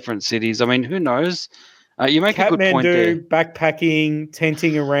those different cities? I mean, who knows? You make a good point there. Backpacking,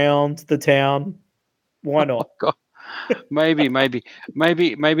 tenting around the town. Why not? God. Maybe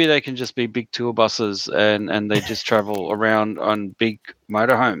they can just be big tour buses and they just travel around on big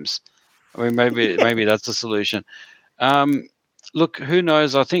motorhomes. I mean, maybe that's the solution. Look, who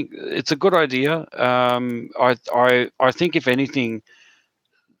knows? I think it's a good idea. I think if anything,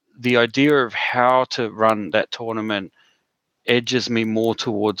 the idea of how to run that tournament edges me more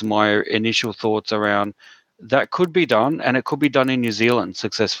towards my initial thoughts around that could be done, and it could be done in New Zealand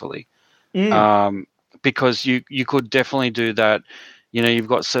successfully. Because you could definitely do that. You know, you've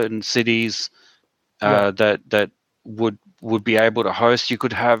got certain cities that would be able to host. You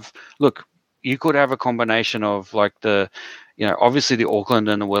could have a combination of like obviously the Auckland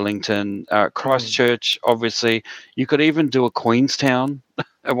and the Wellington, Christchurch. Obviously, you could even do a Queenstown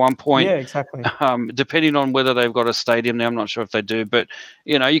at one point. Yeah, exactly. Depending on whether they've got a stadium now, I'm not sure if they do, but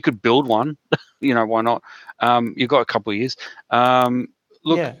you could build one. Why not? You've got a couple of years.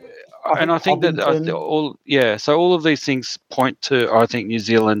 And I think that so all of these things point to, I think, New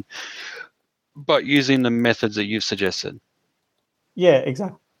Zealand, but using the methods that you've suggested. Yeah,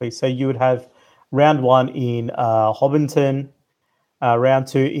 exactly. So you would have round 1 in Hobbiton, round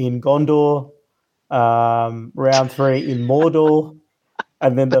 2 in Gondor, round 3 in Mordor,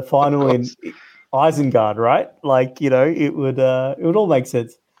 and then the final in Isengard, right? Like, it would all make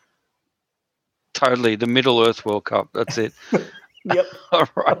sense. Totally. The Middle Earth World Cup. That's it. Yep.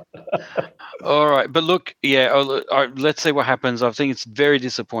 All right. But look, let's see what happens. I think it's very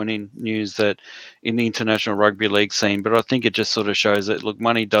disappointing news that in the international rugby league scene, but I think it just sort of shows that, look,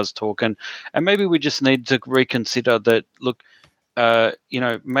 money does talk. And maybe we just need to reconsider that, look,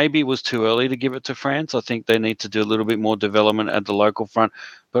 maybe it was too early to give it to France. I think they need to do a little bit more development at the local front.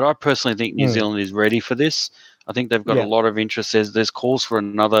 But I personally think New Zealand is ready for this. I think they've got a lot of interest. There's calls for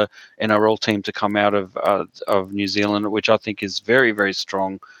another NRL team to come out of New Zealand, which I think is very, very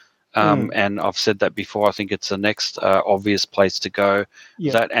strong. And I've said that before. I think it's the next obvious place to go.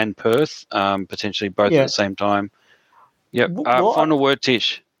 That and Perth, potentially both at the same time. Yep. Final word,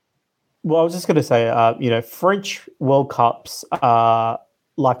 Tish. Well, I was just going to say, French World Cups are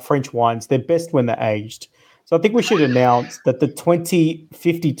like French wines. They're best when they're aged. So I think we should announce that the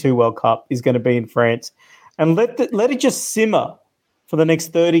 2052 World Cup is going to be in France, and let it just simmer for the next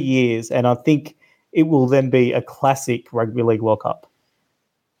 30 years. And I think it will then be a classic Rugby League World Cup.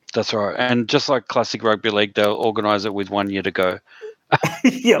 That's right. And just like classic Rugby League, they'll organise it with 1 year to go.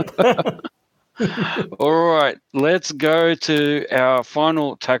 Yep. All right, let's go to our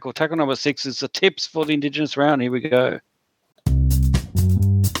final tackle. Tackle number 6 is the tips for the Indigenous round. Here we go.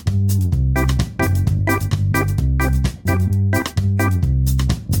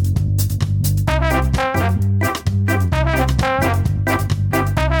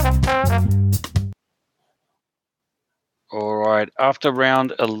 All right, after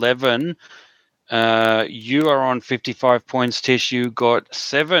round 11, you are on 55 points, Tish. You got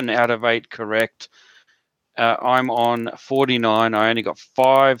 7 out of 8 correct. I'm on 49. I only got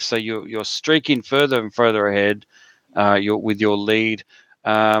 5, so you're streaking further and further ahead. You're with your lead.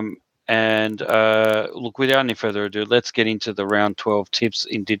 Look, without any further ado, let's get into the round 12 tips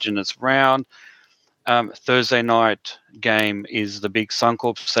Indigenous round. Thursday night game is the big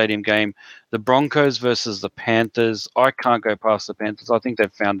Suncorp Stadium game. The Broncos versus the Panthers. I can't go past the Panthers. I think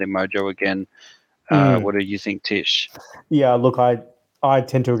they've found their mojo again. What do you think, Tish? Yeah, look, I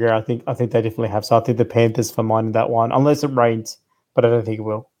tend to agree. I think they definitely have. So I think the Panthers for mine in that one, unless it rains, but I don't think it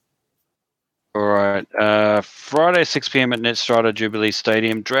will. All right. Friday, 6 p.m. at Netstrata Jubilee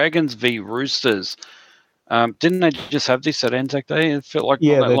Stadium. Dragons v Roosters. Didn't they just have this at Anzac Day? It felt like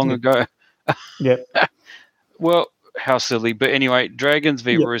not that long ago. Yep. Well, how silly. But anyway, Dragons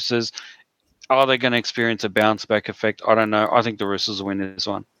v Roosters. Are they going to experience a bounce back effect? I don't know. I think the Roosters will win this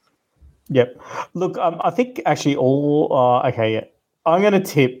one. Yep. Look, I think actually I'm going to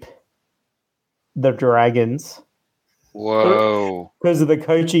tip the Dragons. Whoa. Because of the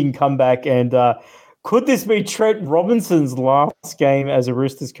coaching comeback. And could this be Trent Robinson's last game as a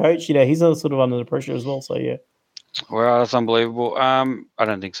Roosters coach? He's sort of under the pressure as well. So, yeah. Well, that's unbelievable. I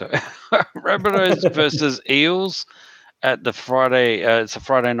don't think so. Rabbitohs versus Eels at the Friday. It's a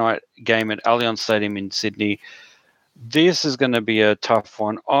Friday night game at Allianz Stadium in Sydney. This is going to be a tough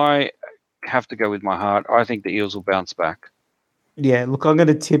one. I have to go with my heart. I think the Eels will bounce back. Yeah, look, I'm going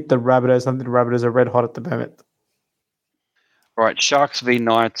to tip the Rabbitohs. I think the Rabbitohs are red hot at the moment. Right, Sharks v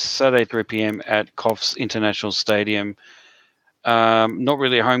Knights, Saturday 3 p.m. at Coffs International Stadium. Not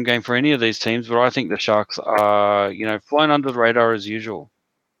really a home game for any of these teams, but I think the Sharks are, flying under the radar as usual.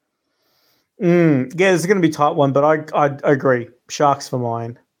 Yeah, this is going to be a tight one, but I agree. Sharks for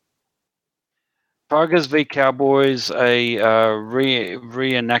mine. Tigers v Cowboys, a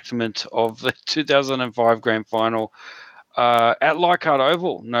reenactment of the 2005 Grand Final at Leichhardt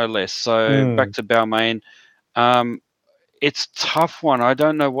Oval, no less. So back to Balmain. It's a tough one. I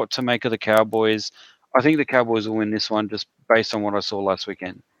don't know what to make of the Cowboys. I think the Cowboys will win this one just based on what I saw last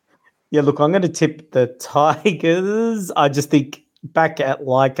weekend. Yeah, look, I'm going to tip the Tigers. I just think back at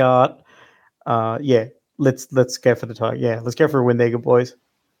Leichhardt. Let's go for the Tiger. Yeah, let's go for a win there, good boys.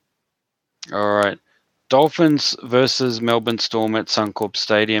 All right. Dolphins versus Melbourne Storm at Suncorp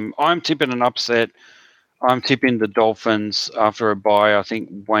Stadium. I'm tipping an upset. I'm tipping the Dolphins after a bye. I think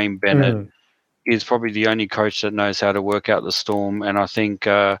Wayne Bennett is probably the only coach that knows how to work out the Storm, and I think,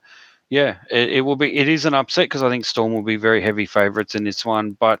 it will be. It is an upset because I think Storm will be very heavy favourites in this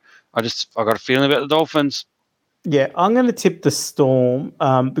one. But I got a feeling about the Dolphins. Yeah, I'm going to tip the Storm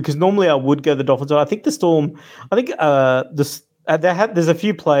because normally I would go the Dolphins. I think the Storm. I think there's a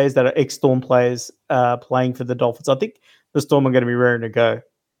few players that are ex-Storm players playing for the Dolphins. I think the Storm are going to be raring to go.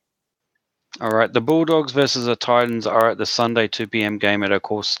 All right, the Bulldogs versus the Titans are at the Sunday 2 p.m. game at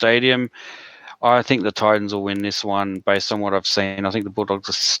Accor Stadium. I think the Titans will win this one based on what I've seen. I think the Bulldogs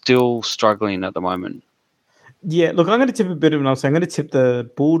are still struggling at the moment. Yeah, look, I'm going to tip a bit of an upset. I'm going to tip the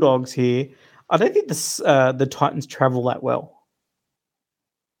Bulldogs here. I don't think the Titans travel that well.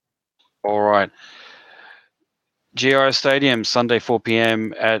 All right. GIO Stadium, Sunday 4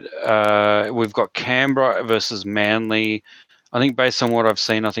 p.m. We've got Canberra versus Manly. I think based on what I've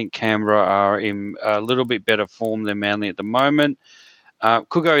seen, I think Canberra are in a little bit better form than Manly at the moment.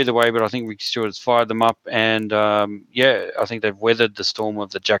 Could go either way, but I think Ricky Stewart has fired them up. And, I think they've weathered the storm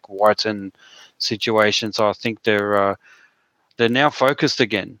of the Jack Whiten situation. So I think they're now focused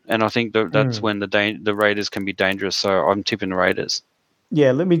again. And I think that's when the Raiders can be dangerous. So I'm tipping the Raiders.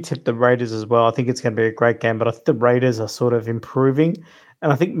 Yeah, let me tip the Raiders as well. I think it's going to be a great game, but I think the Raiders are sort of improving.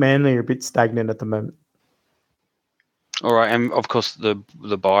 And I think Manly are a bit stagnant at the moment. All right, and of course the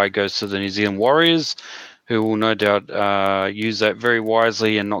bye goes to the New Zealand Warriors, who will no doubt use that very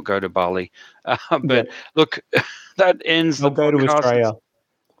wisely and not go to Bali. Look, that ends They'll go to Australia.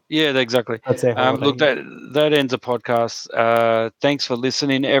 Yeah, exactly. That's their holiday. Look, that ends the podcast. Thanks for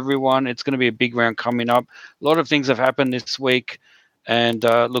listening, everyone. It's going to be a big round coming up. A lot of things have happened this week, and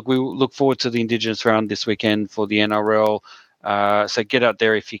we look forward to the Indigenous round this weekend for the NRL. So get out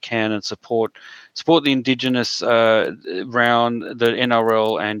there if you can and support the Indigenous round, the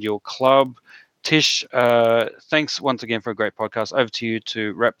NRL, and your club. Tish, thanks once again for a great podcast. Over to you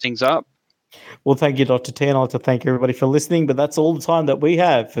to wrap things up. Well, thank you, Dr. T, and I'd like to thank everybody for listening. But that's all the time that we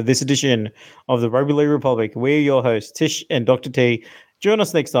have for this edition of the Rugby League Republic. We're your hosts, Tish and Dr. T. Join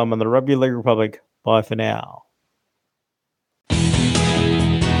us next time on the Rugby League Republic. Bye for now.